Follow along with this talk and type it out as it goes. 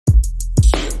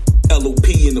LOP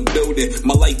in the building.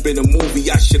 My life been a movie,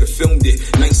 I should've filmed it.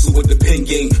 Nicer with the pen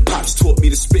game. Pops taught me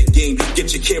the spit game.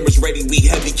 Get your cameras ready, we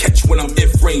heavy. Catch when I'm in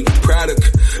frame. Product,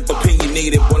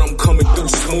 opinionated, but I'm coming through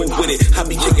smooth with it. I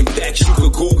be kicking back, you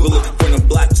could Google it. Bring a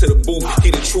block to the booth,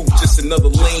 hear the truth, just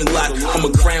another lane lock. I'm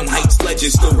a Crown Heights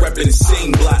legend, still repping the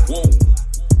same block.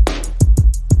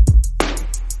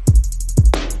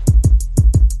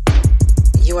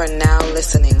 You are now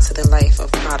listening to the Life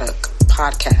of Product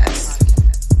podcast.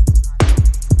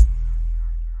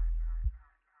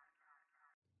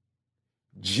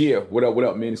 Yeah, what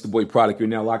up, man? It's the boy Product. You're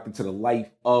now locked into the Life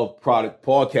of Product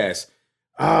podcast.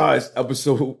 It's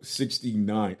episode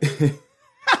 69.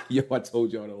 Yo, I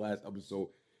told y'all in the last episode.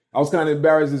 I was kind of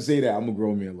embarrassed to say that. I'm a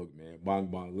grown man. Look, man,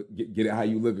 bong, get it how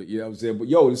you live it. You know what I'm saying? But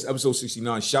yo, this is episode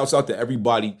 69. Shouts out to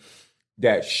everybody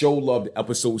that show love to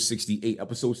episode 68.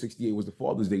 Episode 68 was the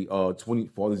Father's Day,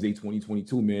 Father's Day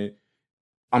 2022, man.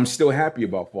 I'm still happy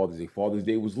about Father's Day. Father's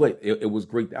Day was lit. It was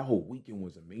great. That whole weekend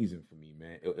was amazing for me,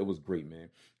 man. It was great, man.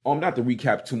 Not to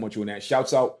recap too much on that.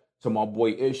 Shouts out to my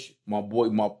boy Ish, my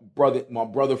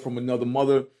brother from another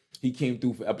mother. He came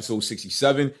through for episode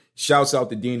 67. Shouts out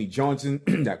to Danny Johnson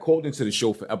that called into the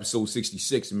show for episode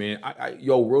 66, man.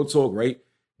 Yo, real talk, right?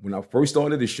 When I first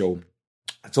started the show,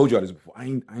 I told y'all this before. I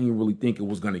ain't really think it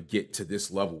was gonna get to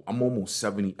this level. I'm almost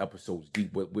 70 episodes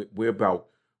deep. We're about.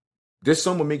 This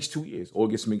summer makes 2 years.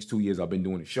 August makes 2 years I've been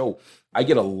doing the show. I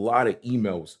get a lot of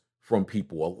emails from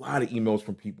people,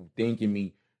 thanking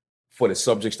me for the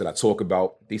subjects that I talk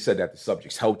about. They said that the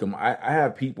subjects helped them. I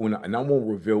have people, and I won't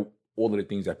reveal all of the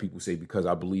things that people say because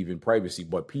I believe in privacy,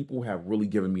 but people have really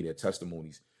given me their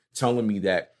testimonies, telling me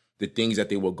that the things that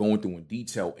they were going through in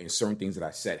detail and certain things that I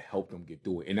said helped them get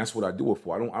through it. And that's what I do it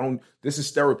for. I don't, this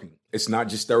is therapy. It's not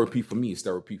just therapy for me. It's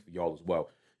therapy for y'all as well.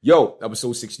 Yo,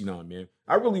 episode 69, man.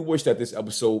 I really wish that this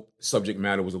episode subject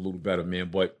matter was a little better, man.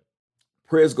 But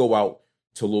prayers go out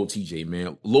to Lil Tjay,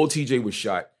 man. Lil Tjay was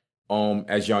shot.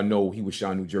 As y'all know, he was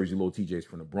shot in New Jersey. Lil Tjay's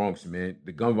from the Bronx, man.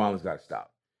 The gun violence got to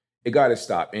stop. It got to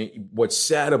stop. And what's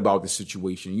sad about the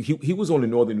situation, he was on the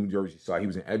northern New Jersey side. He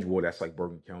was in Edgewater. That's like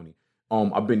Bergen County.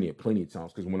 I've been there plenty of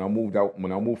times because when I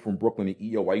moved from Brooklyn to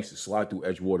EO, I used to slide through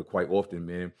Edgewater quite often,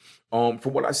 man.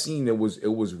 From what I seen, it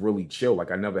was really chill.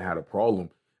 Like I never had a problem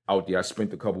out there. I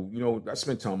spent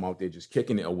time out there just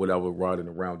kicking it or whatever, riding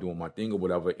around doing my thing or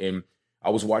whatever. And I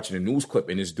was watching a news clip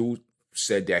and this dude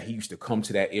said that he used to come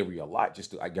to that area a lot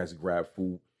just to, I guess, grab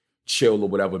food, chill or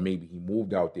whatever. Maybe he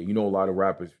moved out there. You know, a lot of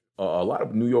rappers, a lot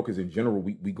of New Yorkers in general,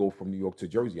 we go from New York to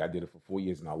Jersey. I did it for 4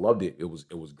 years and I loved it. It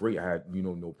was great. I had,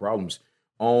 no problems.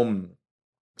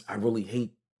 I really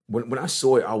hate when I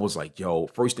saw it, I was like, yo,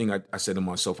 first thing I said to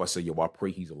myself, I said, yo, I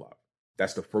pray he's alive.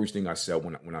 That's the first thing I said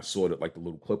when I saw it, like the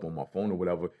little clip on my phone or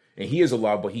whatever. And he is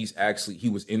alive, but he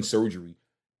was in surgery.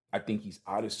 I think he's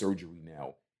out of surgery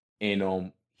now.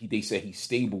 And they said he's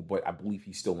stable, but I believe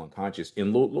he's still unconscious.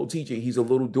 And Lil Tjay, he's a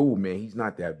little dude, man. He's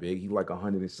not that big. He's like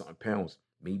 100 and something pounds,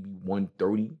 maybe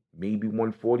 130, maybe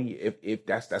 140. If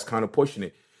that's kind of pushing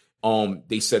it.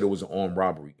 They said it was an armed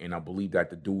robbery, and I believe that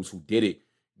the dudes who did it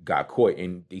got caught.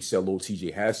 And they said Lil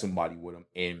Tjay had somebody with him,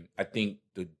 and I think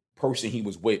the person he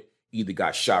was with either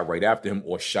got shot right after him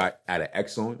or shot at an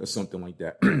Exxon or something like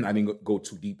that. I didn't go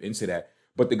too deep into that,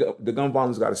 but the gun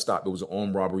violence got to stop. It was an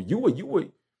armed robbery.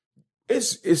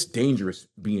 It's dangerous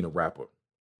being a rapper,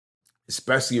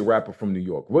 especially a rapper from New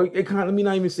York. Well, it kind of, let me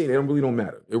not even say that. It really don't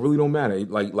matter. It really don't matter.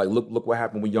 Like look what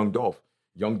happened with Young Dolph.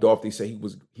 Young Dolph, they say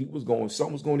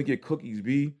someone was going to get cookies,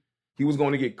 B. He was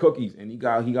going to get cookies, and he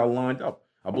got lined up.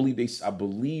 I believe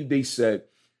they said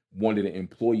one of the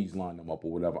employees lined him up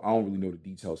or whatever. I don't really know the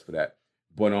details for that,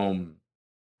 but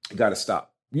it got to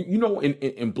stop.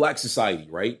 In Black society,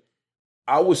 right?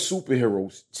 Our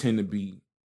superheroes tend to be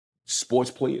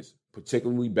sports players,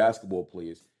 particularly basketball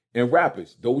players, and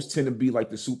rappers. Those tend to be like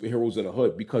the superheroes of the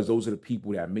hood because those are the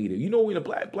people that made it. In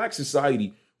a black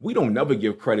society, we don't never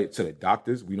give credit to the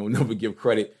doctors. We don't never give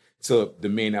credit to the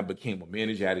man that became a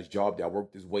manager at his job that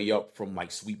worked his way up from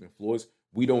like sweeping floors.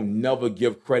 We don't never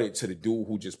give credit to the dude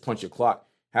who just punched a clock.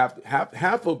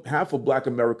 Half of Black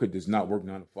America does not work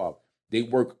 9 to 5. They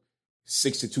work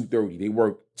 6 to 2:30. They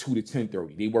work 2 to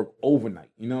 10:30. They work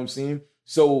overnight. You know what I'm saying?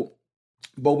 So,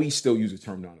 but we still use the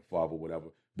term 9 to 5 or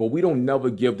whatever. But we don't never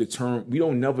give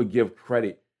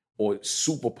credit or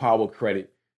superpower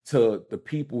credit to the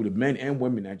people, the men and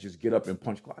women that just get up and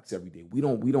punch clocks every day. We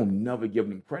don't never give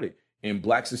them credit. In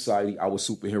Black society, our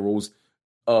superheroes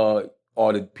are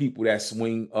the people that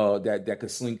swing, that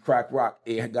could sling crack rock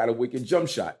and got a wicked jump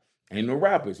shot. And the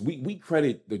rappers, we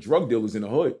credit the drug dealers in the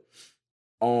hood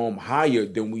higher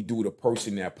than we do the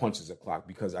person that punches a clock,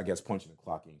 because I guess punching a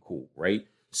clock ain't cool, right?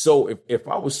 So if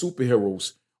I was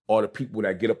superheroes are the people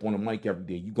that get up on the mic every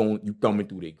day, you thumbing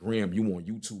through their gram, you on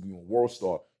YouTube, you on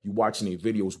WorldStar, you watching their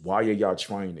videos. Why are y'all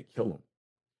trying to kill them?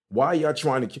 Why are y'all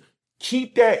trying to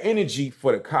keep that energy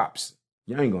for the cops?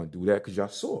 Y'all ain't gonna do that because y'all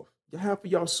soft. Half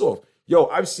of y'all soft. Yo,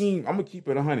 I'm gonna keep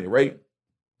it 100, right?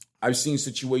 I've seen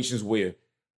situations where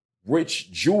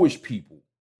rich Jewish people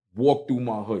walk through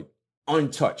my hood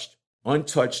untouched,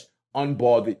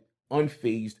 unbothered,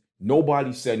 unfazed.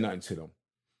 Nobody said nothing to them.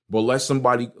 But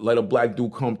let a black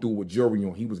dude come through with jewelry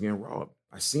on, he was getting robbed.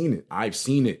 I've seen it.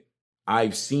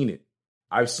 I've seen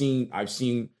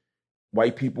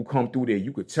white people come through there.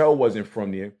 You could tell wasn't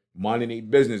from there. Minding their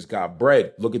business, got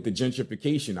bread. Look at the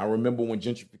gentrification. I remember when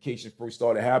gentrification first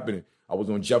started happening. I was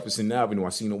on Jefferson Avenue. I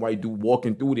seen a white dude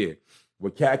walking through there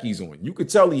with khakis on. You could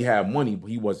tell he had money, but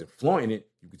he wasn't flaunting it.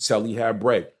 You could tell he had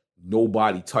bread.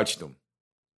 Nobody touched him.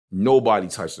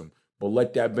 But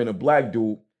let that been a black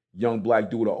dude, young black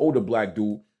dude, or older black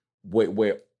dude,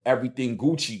 where everything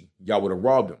Gucci, y'all would have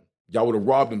robbed him. Y'all would have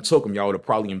robbed him, took him. Y'all would have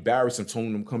probably embarrassed him, told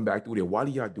him to come back through there. Why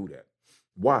do y'all do that?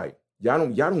 Why? Y'all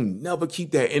don't never keep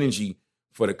that energy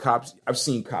for the cops. I've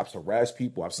seen cops harass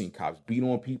people. I've seen cops beat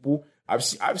on people. I've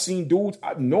seen dudes,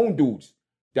 I've known dudes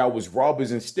that was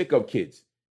robbers and stick-up kids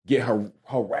get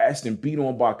harassed and beat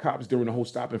on by cops during the whole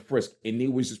stop and frisk. And they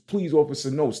was just, please, officer,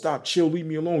 no, stop, chill, leave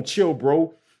me alone, chill,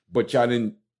 bro. But y'all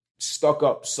didn't stuck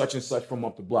up such and such from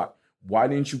up the block. Why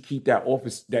didn't you keep that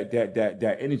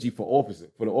that energy for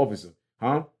the officer,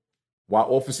 huh? Why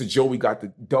Officer Joey got to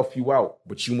duff you out,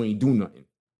 but you ain't do nothing?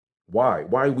 Why?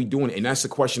 Why are we doing it? And that's a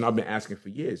question I've been asking for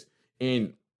years.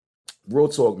 And real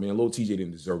talk, man, Lil Tjay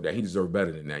didn't deserve that. He deserved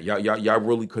better than that. Y'all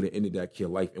really could have ended that kid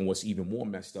life. And what's even more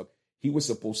messed up, he was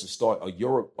supposed to start a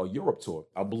Europe tour,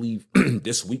 I believe,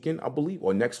 this weekend,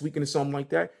 or next weekend or something like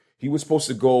that. He was supposed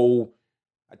to go,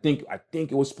 I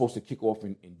think it was supposed to kick off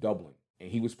in Dublin.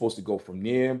 And he was supposed to go from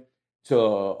there to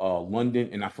London,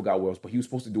 and I forgot where else, but he was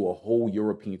supposed to do a whole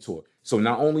European tour. So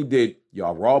not only did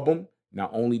y'all rob him,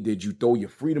 not only did you throw your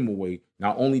freedom away,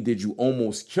 not only did you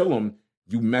almost kill him,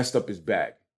 you messed up his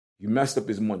bag. You messed up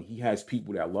his money. He has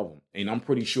people that love him. And I'm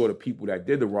pretty sure the people that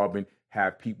did the robbing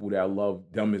have people that love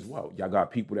them as well. Y'all got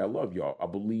people that love y'all. I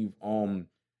believe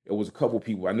it was a couple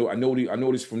people. I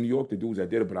know this from New York, the dudes that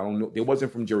did it, but I don't know. They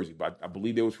wasn't from Jersey, but I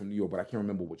believe they was from New York, but I can't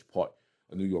remember which part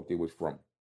of New York they was from.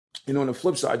 And on the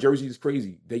flip side, Jersey is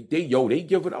crazy. They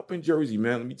give it up in Jersey,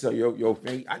 man. Let me tell you,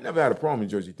 fan, I never had a problem in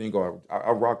Jersey. Thank God.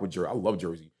 I rock with Jersey. I love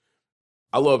Jersey.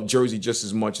 I love Jersey just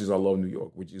as much as I love New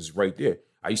York, which is right there.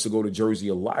 I used to go to Jersey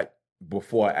a lot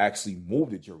before I actually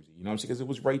moved to Jersey. You know what I'm saying? Because it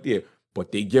was right there.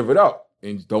 But they give it up.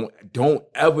 And don't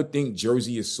ever think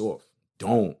Jersey is soft.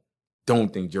 Don't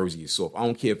think Jersey is soft. I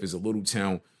don't care if it's a little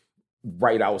town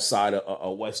right outside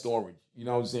of West Orange. You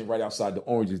know what I'm saying? Right outside the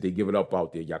Oranges, they give it up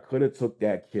out there. Y'all could have took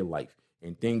that kid life.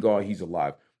 And thank God he's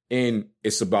alive. And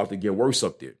it's about to get worse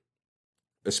up there,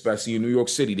 especially in New York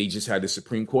City. They just had the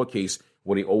Supreme Court case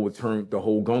where they overturned the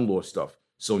whole gun law stuff.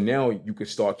 So now you can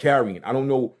start carrying. I don't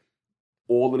know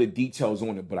all of the details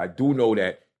on it, but I do know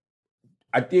that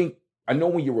I know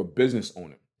when you're a business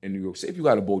owner in New York, say if you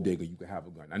got a bodega, you can have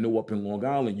a gun. I know up in Long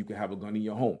Island, you can have a gun in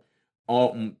your home.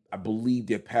 I believe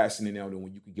they're passing it now that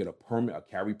when you can get a permit, a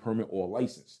carry permit, or a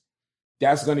license.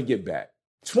 That's going to get bad.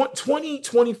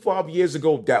 25 years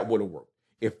ago, that would have worked.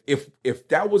 If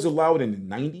that was allowed in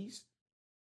the 90s,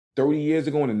 30 years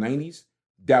ago in the 90s,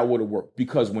 that would have worked.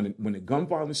 Because when the gun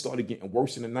violence started getting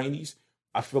worse in the 90s,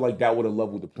 I feel like that would have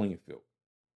leveled the playing field.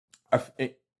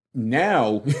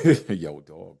 Now, yo,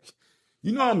 dog,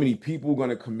 you know how many people are going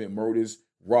to commit murders,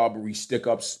 robberies,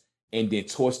 stick-ups, and then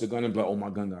toss the gun and be like, oh, my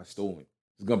gun got stolen.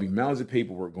 There's going to be mounds of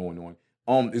paperwork going on.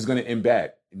 It's going to end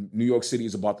bad. New York City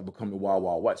is about to become the Wild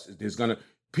Wild West. There's going to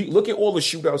look at all the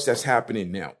shootouts that's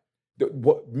happening now.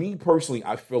 Me personally,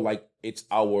 I feel like it's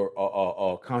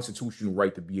our constitutional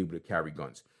right to be able to carry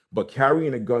guns. But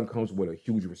carrying a gun comes with a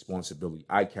huge responsibility.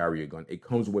 I carry a gun. It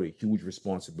comes with a huge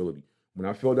responsibility. When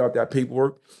I filled out that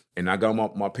paperwork and I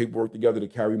got my paperwork together to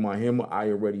carry my hammer, I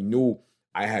already knew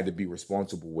I had to be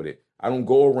responsible with it. I don't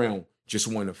go around just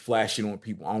wanting to flash it on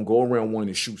people. I don't go around wanting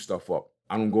to shoot stuff up.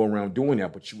 I don't go around doing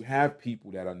that. But you have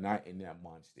people that are not in that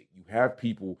mind state. You have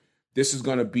people, this is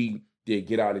going to be their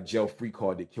get out of jail free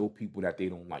card to kill people that they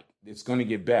don't like. It's going to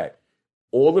get bad.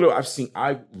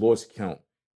 I've lost count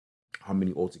how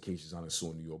many altercations I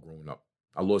saw in New York growing up.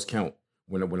 I lost count.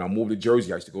 When I moved to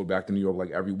Jersey, I used to go back to New York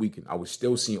like every weekend. I was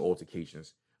still seeing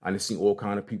altercations. I done seen all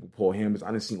kind of people pull hammers.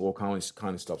 I done seen all kind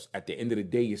of stuff. At the end of the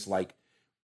day, it's like,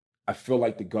 I feel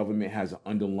like the government has an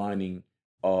underlining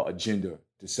agenda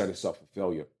to set us up for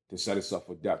failure, to set us up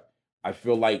for death. I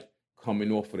feel like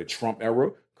coming off of the Trump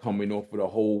era, coming off of the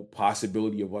whole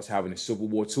possibility of us having a Civil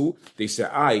War II, they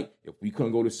said, all right, if we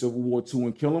couldn't go to Civil War II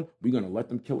and kill them, we're going to let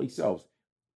them kill themselves.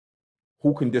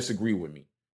 Who can disagree with me?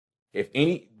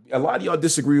 A lot of y'all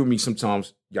disagree with me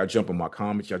sometimes. Y'all jump in my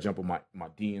comments, y'all jump in my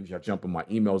DMs, y'all jump in my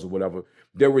emails or whatever.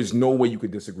 There is no way you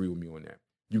could disagree with me on that.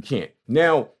 You can't.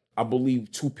 Now, I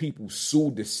believe 2 people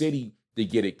sued the city to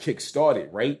get it kick-started,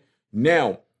 right?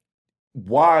 Now,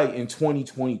 why in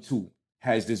 2022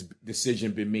 has this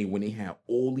decision been made when they had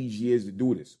all these years to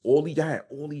do this? Y'all had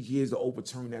all these years to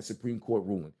overturn that Supreme Court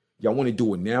ruling. Y'all want to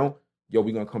do it now? Yo,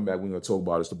 we're going to come back. We're going to talk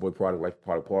about it. It's the Boy Product Life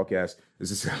Product Podcast.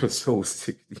 This is episode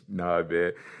 69,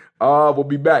 man. We'll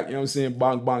be back. You know what I'm saying?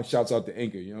 Bong, bong. Shouts out to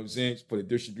Anchor. You know what I'm saying? For the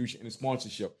distribution and the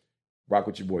sponsorship. Rock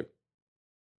with your boy.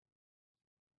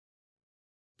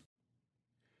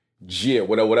 Yeah,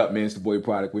 what up, man? It's the Boy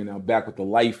Product. We're now back with the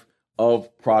Life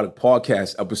of Product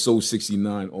Podcast, episode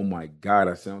 69. Oh, my God.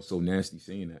 I sound so nasty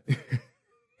saying that.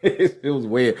 It feels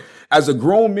weird. As a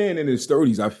grown man in his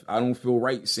 30s, I don't feel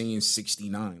right saying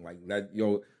 69. Like that,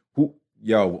 we're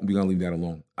gonna leave that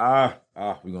alone.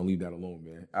 We're gonna leave that alone,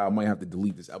 man. I might have to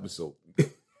delete this episode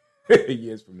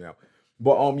years from now.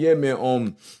 But yeah,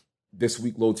 man, this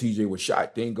week Lil Tjay was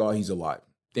shot. Thank God he's alive.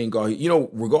 Thank God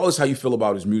regardless how you feel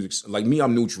about his music, like me,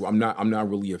 I'm neutral. I'm not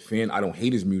really a fan. I don't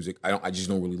hate his music. I just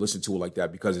don't really listen to it like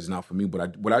that because it's not for me.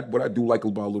 But what I do like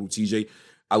about Lil Tjay,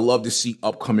 I love to see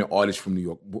upcoming artists from New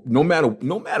York, no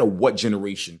matter what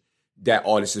generation that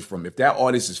artist is from. If that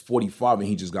artist is 45 and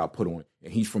he just got put on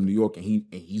and he's from New York and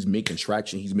he's making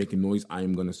traction, he's making noise, I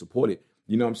am going to support it.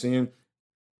 You know what I'm saying?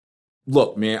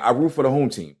 Look, man, I root for the home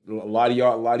team. A lot of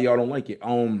y'all don't like it.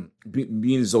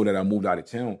 Being as though that I moved out of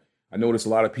town, I noticed a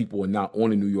lot of people are not on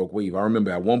the New York wave. I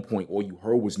remember at one point, all you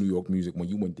heard was New York music. When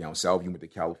you went down south, you went to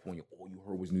California, all you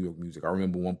heard was New York music. I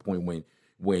remember one point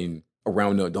when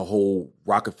around the whole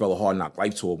Rockefeller Hard Knock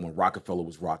Life tour, when Rockefeller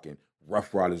was rocking,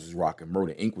 Rough Riders was rocking,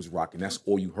 Murder Inc. was rocking. That's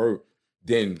all you heard.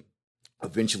 Then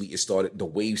eventually the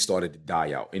wave started to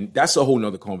die out. And that's a whole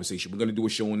nother conversation. We're going to do a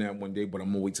show on that one day, but I'm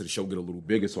going to wait till the show get a little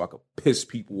bigger so I could piss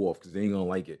people off because they ain't going to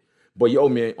like it. But yo,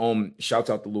 man,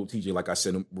 shouts out to Lil Tjay. Like I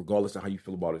said, regardless of how you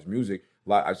feel about his music,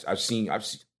 like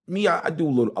I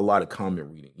do a lot of comment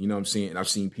reading. You know what I'm saying? And I've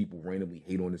seen people randomly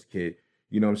hate on this kid.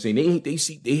 You know what I'm saying?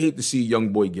 They hate to see a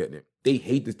young boy getting it. They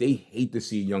hate to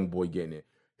see a young boy getting it.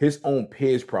 His own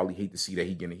peers probably hate to see that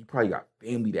he getting it. He probably got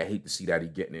family that hate to see that he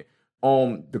getting it.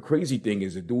 The crazy thing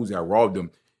is the dudes that robbed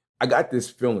him, I got this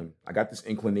feeling, I got this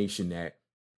inclination that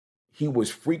he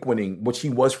was frequenting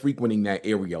that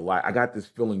area a lot. I got this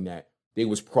feeling that they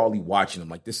was probably watching him.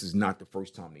 Like, this is not the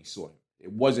first time they saw him.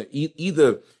 It wasn't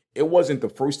either it wasn't the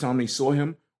first time they saw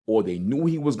him, or they knew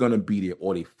he was going to be there,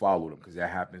 or they followed him, because that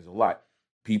happens a lot.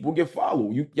 People get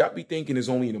followed. Y'all be thinking it's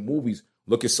only in the movies.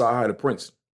 Look at Sahai the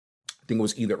Prince. I think it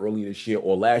was either earlier this year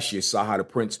or last year, Sahai the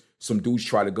Prince, some dudes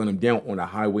tried to gun him down on a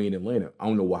highway in Atlanta. I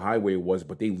don't know what highway it was,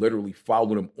 but they literally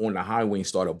followed him on the highway and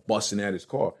started busting at his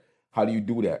car. How do you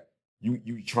do that?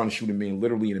 You trying to shoot a man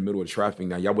literally in the middle of traffic.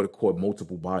 Now, y'all would have caught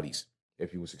multiple bodies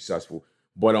if he was successful.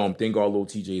 But thank God Lil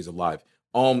Tjay is alive.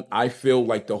 I feel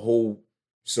like the whole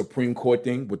Supreme Court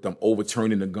thing with them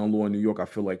overturning the gun law in New York, I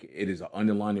feel like it is an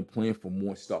underlying plan for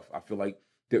more stuff. I feel like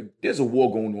there's a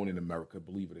war going on in America,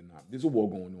 believe it or not. There's a war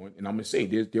going on. And I'm going to say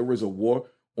there is a war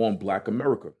on Black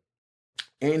America.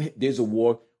 And there's a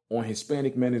war on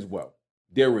Hispanic men as well.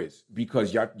 There is,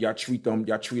 because y'all treat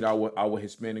our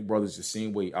Hispanic brothers the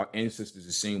same way, our ancestors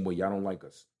the same way. Y'all don't like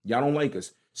us.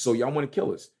 So y'all want to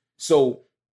kill us. So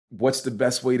what's the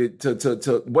best way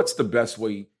to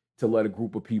let a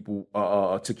group of people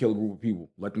to kill a group of people?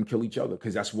 Let them kill each other,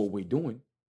 because that's what we're doing.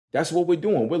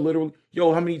 We're literally,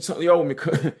 how many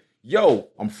times,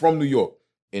 I'm from New York,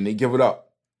 and they give it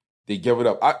up.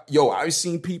 I've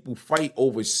seen people fight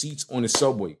over seats on the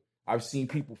subway. I've seen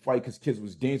people fight because kids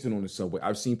was dancing on the subway.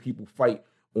 I've seen people fight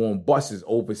on buses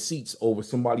over seats, over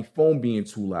somebody's phone being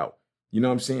too loud. You know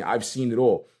what I'm saying? I've seen it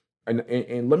all.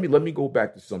 And let me go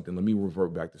back to something. Let me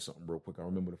revert back to something real quick. I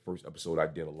remember the first episode I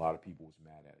did, a lot of people was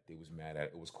mad at it. They was mad at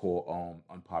it. It was called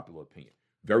Unpopular Opinion.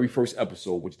 Very first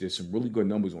episode, which did some really good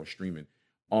numbers on streaming,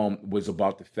 was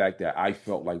about the fact that I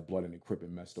felt like Blood and the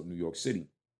Crippin messed up New York City.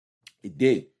 It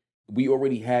did. We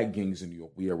already had gangs in New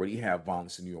York. We already had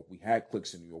violence in New York. We had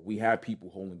cliques in New York. We had people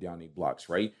holding down their blocks,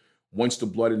 right? Once the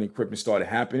Blood and the Crippin started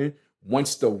happening,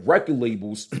 once the record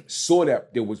labels saw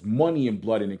that there was money in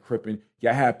Blood and the Crippin,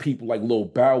 y'all had people like Lil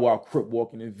Bow Wow Crip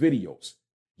walking in videos.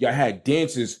 Y'all had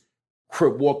dancers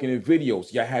Crip walking in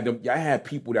videos. Y'all had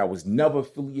people that was never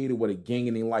affiliated with a gang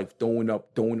in their life throwing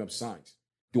up signs,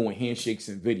 doing handshakes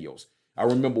and videos. I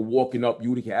remember walking up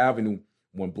Utica Avenue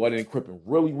when Blood and Crippin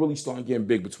really, really started getting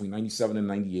big between 97 and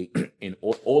 98. And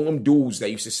all them dudes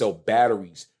that used to sell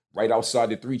batteries right outside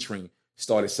the 3 train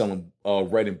started selling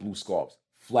red and blue scarves.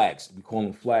 Flags. We call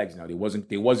them flags now. They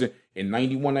wasn't in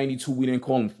 91, 92, we didn't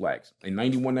call them flags. In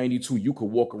 91, 92, you could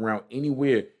walk around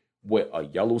anywhere with a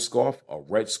yellow scarf, a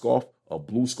red scarf, a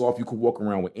blue scarf. You could walk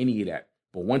around with any of that.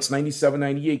 But once 97,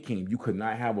 98 came, you could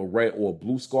not have a red or a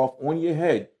blue scarf on your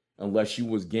head unless you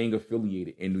was gang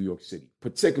affiliated in New York City,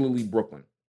 particularly Brooklyn.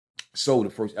 So the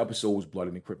first episode was Blood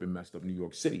and Crippin messed up New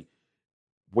York City.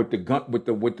 With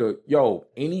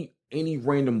any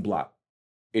random block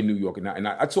in New York. And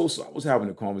I told, so I was having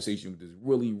a conversation with this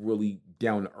really, really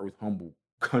down to earth, humble,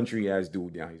 country ass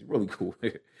dude down here. He's really cool.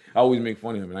 I always make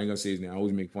fun of him, and I ain't gonna say his name. I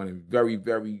always make fun of him. Very,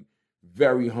 very,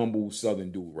 very humble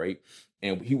Southern dude, right?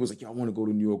 And he was like, "Yo, I want to go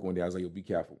to New York one day." I was like, "Yo, be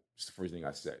careful." It's the first thing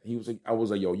I said. I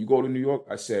was like, "Yo, you go to New York?"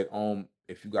 I said,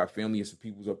 if you got family and some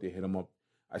people's up there, hit them up.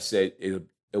 I said, it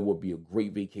would be a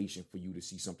great vacation for you to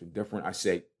see something different. I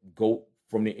said, go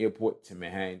from the airport to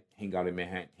Manhattan, hang out in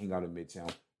Manhattan, hang out in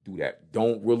Midtown. Do that.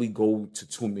 Don't really go to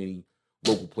too many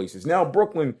local places. Now,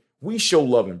 Brooklyn, we show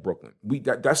love in Brooklyn.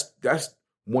 That's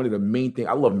one of the main things.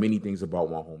 I love many things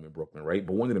about my home in Brooklyn, right?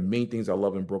 But one of the main things I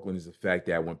love in Brooklyn is the fact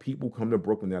that when people come to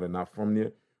Brooklyn that are not from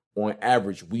there, on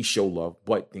average, we show love,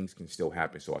 but things can still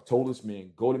happen. So I told this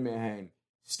man, go to Manhattan,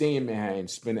 stay in Manhattan,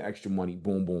 spend the extra money,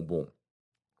 boom, boom, boom.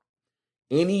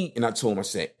 And I told him, I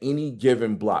said, any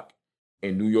given block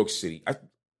in New York City,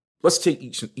 let's take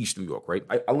East New York, right?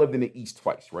 I lived in the East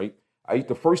twice, right?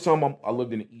 The first time I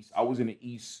lived in the East, I was in the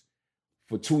East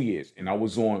for 2 years, and I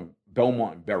was on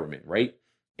Belmont and Berryman, right?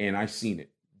 And I seen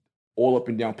it all up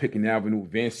and down Pickens Avenue,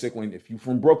 Van Sicklen. If you're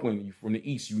from Brooklyn, you're from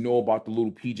the East, you know about the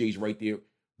little PJs right there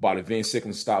by the Van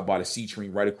Sicklen stop, by the C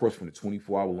train, right across from the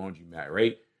 24-hour laundromat,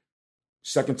 right?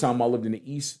 Second time I lived in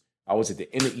the East, I was at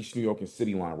the end of East New York and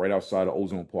City Line, right outside of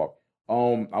Ozone Park.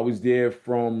 I was there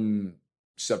from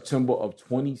September of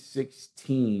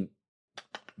 2016.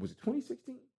 Was it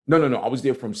 2016? No. I was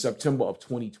there from September of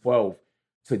 2012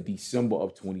 to December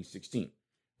of 2016,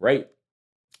 right?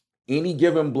 Any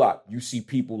given block, you see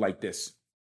people like this.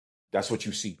 That's what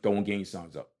you see, throwing gang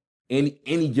signs up.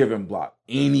 Any given block.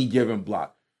 You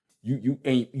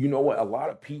know what? A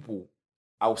lot of people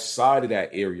outside of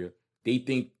that area, they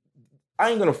think, I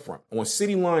ain't gonna front. On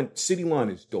City Line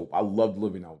is dope. I love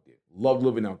living out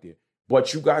there.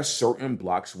 But you got certain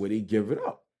blocks where they give it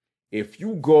up. If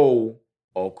you go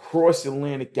across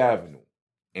Atlantic Avenue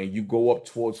and you go up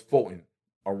towards Fulton,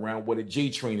 around where the J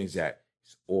train is at,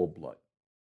 it's all blood.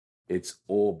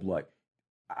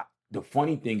 The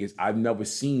funny thing is, I've never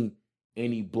seen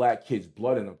any black kids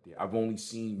blooding up there. I've only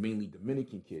seen mainly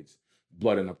Dominican kids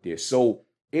blooding up there. So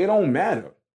it don't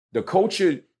matter. The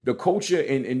culture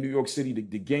in New York City,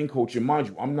 the gang culture, mind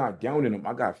you, I'm not down in them.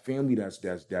 I got family that's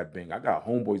that bang. I got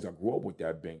homeboys that grew up with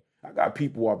that bang. I got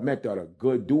people I've met that are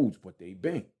good dudes, but they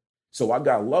bang. So I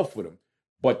got love for them.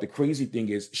 But the crazy thing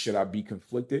is, should I be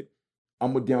conflicted?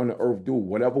 I'm a down to earth dude.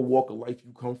 Whatever walk of life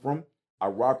you come from, I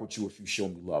rock with you if you show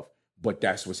me love. But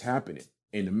that's what's happening.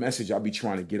 And the message I'll be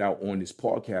trying to get out on this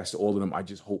podcast to all of them, I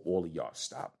just hope all of y'all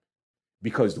stop.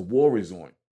 Because the war is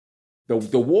on.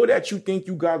 The war that you think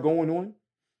you got going on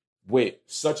with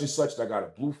such and such that got a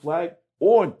blue flag,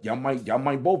 or y'all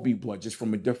might both be blood just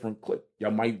from a different clique.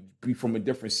 Y'all might be from a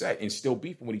different set and still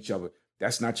beefing with each other.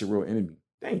 That's not your real enemy.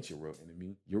 That ain't your real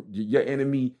enemy. Your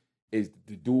enemy is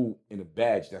the dude in a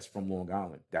badge that's from Long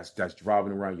Island. That's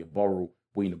driving around your borough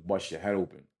waiting to bust your head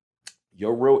open.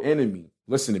 Your real enemy,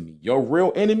 listen to me, your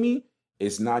real enemy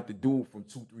is not the dude from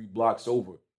 2-3 blocks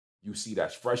over. You see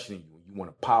that's fresher than you and you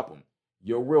want to pop him.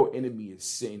 Your real enemy is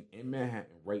sitting in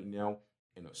Manhattan right now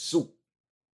in a suit.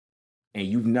 And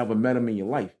you've never met him in your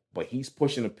life, but he's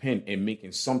pushing a pen and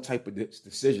making some type of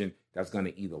decision that's going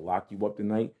to either lock you up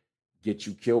tonight, get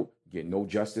you killed, get no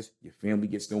justice, your family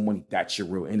gets no money. That's your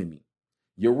real enemy.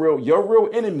 Your real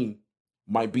enemy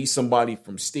might be somebody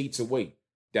from states away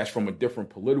that's from a different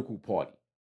political party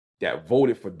that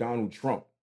voted for Donald Trump,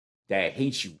 that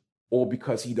hates you, or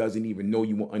because he doesn't even know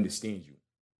you or understand you.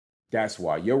 That's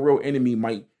why your real enemy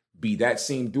might be that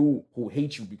same dude who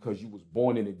hates you because you was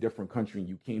born in a different country and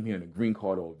you came here on a green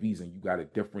card or a visa and you got a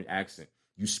different accent.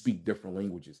 You speak different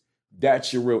languages.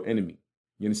 That's your real enemy.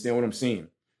 You understand what I'm saying?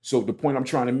 So the point I'm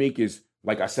trying to make is,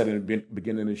 like I said in the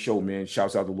beginning of the show, man,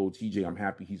 shouts out to little Tjay. I'm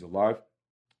happy he's alive.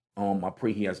 I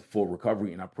pray he has a full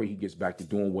recovery and I pray he gets back to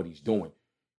doing what he's doing.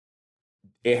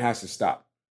 It has to stop.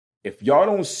 If y'all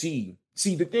don't see,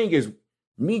 the thing is,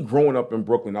 me growing up in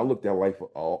Brooklyn, I looked at life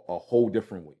a whole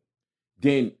different way.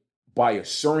 Then by a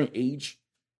certain age,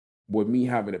 with me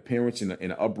having a parents and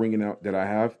an upbringing that I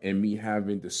have, and me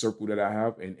having the circle that I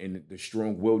have, and the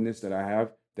strong willness that I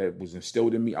have that was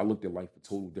instilled in me, I looked at life a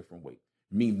total different way.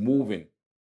 Me moving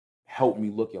helped me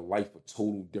look at life a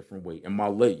total different way. Am I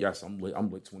lit? Yes, I'm lit.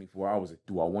 I'm lit 24 hours.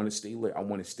 Do I want to stay lit? I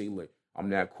want to stay lit. I'm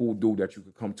that cool dude that you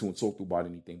could come to and talk to about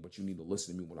anything, but you need to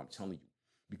listen to me when I'm telling you,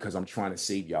 because I'm trying to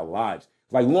save y'all lives.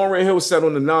 Like Lauryn Hill said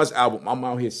on the Nas album, I'm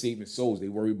out here saving souls. They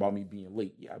worry about me being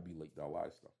late. Yeah, I be late to a lot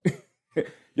of stuff.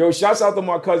 Yo, shouts out to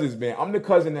my cousins, man. I'm the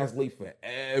cousin that's late for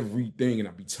everything, and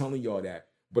I be telling y'all that,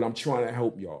 but I'm trying to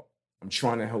help y'all. I'm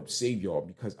trying to help save y'all,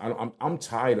 because I'm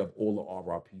tired of all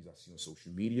the RIPs I see on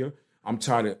social media. I'm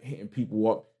tired of hitting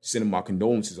people up, sending my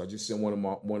condolences. I just sent one of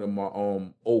my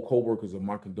old coworkers of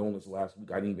my condolences last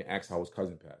week. I didn't even ask how his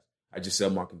cousin passed. I just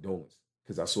said my condolences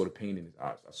because I saw the pain in his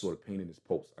eyes. I saw the pain in his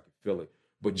post. I could feel it.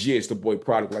 But yeah, it's the boy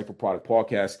Product, Life of Product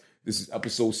podcast. This is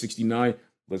episode 69.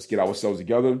 Let's get ourselves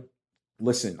together.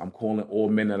 Listen, I'm calling all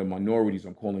men that are minorities.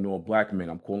 I'm calling all black men.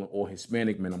 I'm calling all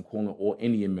Hispanic men. I'm calling all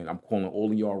Indian men. I'm calling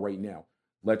all of y'all right now.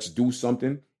 Let's do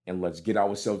something, and let's get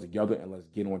ourselves together, and let's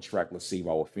get on track. Let's save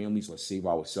our families. Let's save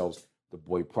ourselves. The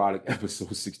boy Product,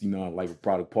 episode 69, Life of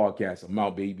Product podcast. I'm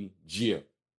out, baby. Yeah.